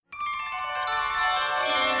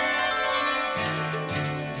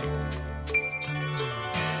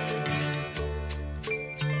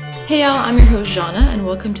Hey y'all, I'm your host Jana, and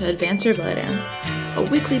welcome to Advance Your Belly Dance, a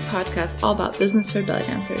weekly podcast all about business for belly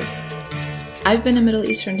dancers. I've been a Middle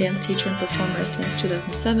Eastern dance teacher and performer since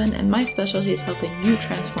 2007, and my specialty is helping you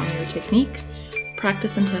transform your technique,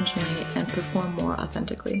 practice intentionally, and perform more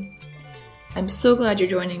authentically. I'm so glad you're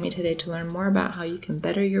joining me today to learn more about how you can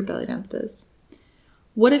better your belly dance biz.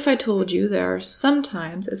 What if I told you there are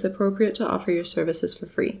sometimes it's appropriate to offer your services for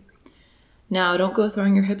free? Now, don't go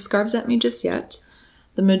throwing your hip scarves at me just yet.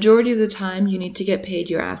 The majority of the time, you need to get paid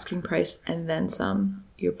your asking price and then some.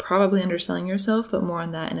 You're probably underselling yourself, but more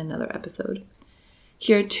on that in another episode.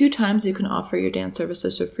 Here are 2 times you can offer your dance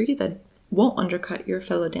services for free that won't undercut your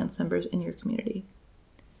fellow dance members in your community.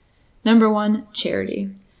 Number 1, charity.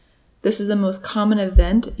 This is the most common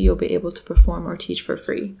event you'll be able to perform or teach for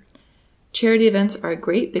free. Charity events are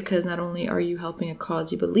great because not only are you helping a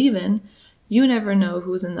cause you believe in, you never know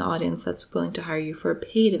who's in the audience that's willing to hire you for a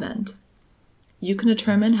paid event. You can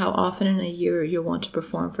determine how often in a year you'll want to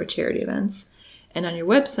perform for charity events. And on your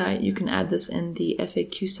website, you can add this in the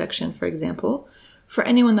FAQ section, for example, for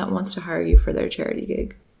anyone that wants to hire you for their charity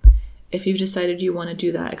gig. If you've decided you want to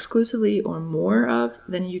do that exclusively or more of,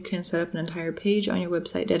 then you can set up an entire page on your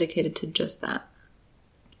website dedicated to just that.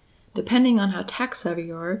 Depending on how tax savvy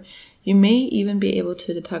you are, you may even be able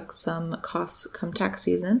to deduct some costs come tax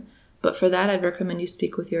season, but for that, I'd recommend you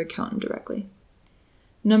speak with your accountant directly.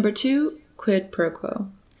 Number 2, quid pro quo.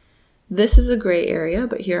 This is a gray area,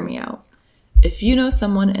 but hear me out. If you know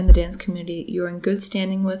someone in the dance community you're in good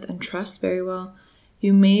standing with and trust very well,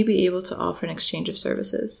 you may be able to offer an exchange of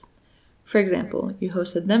services. For example, you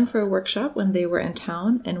hosted them for a workshop when they were in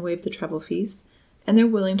town and waived the travel fees, and they're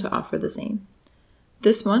willing to offer the same.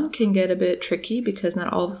 This one can get a bit tricky because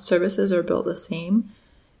not all services are built the same.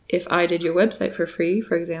 If I did your website for free,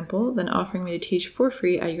 for example, then offering me to teach for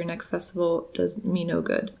free at your next festival does me no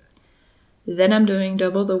good. Then I'm doing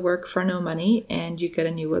double the work for no money, and you get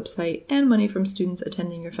a new website and money from students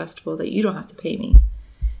attending your festival that you don't have to pay me.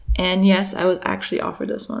 And yes, I was actually offered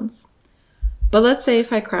this once. But let's say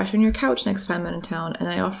if I crash on your couch next time I'm in town and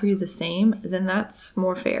I offer you the same, then that's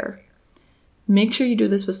more fair. Make sure you do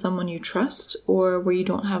this with someone you trust or where you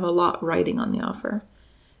don't have a lot riding on the offer.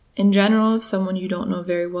 In general, if someone you don't know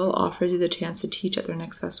very well offers you the chance to teach at their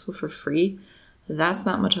next festival for free, that's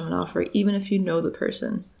not much of an offer, even if you know the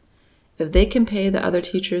person. If they can pay the other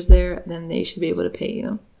teachers there, then they should be able to pay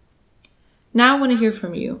you. Now I want to hear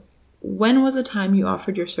from you. When was the time you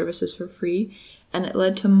offered your services for free and it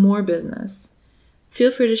led to more business?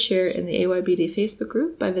 Feel free to share in the AYBD Facebook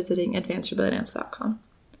group by visiting advanceyourbellydance.com.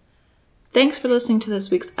 Thanks for listening to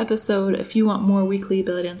this week's episode. If you want more weekly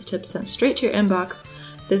belly dance tips sent straight to your inbox,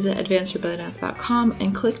 visit advanceyourbellydance.com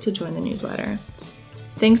and click to join the newsletter.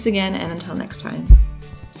 Thanks again, and until next time.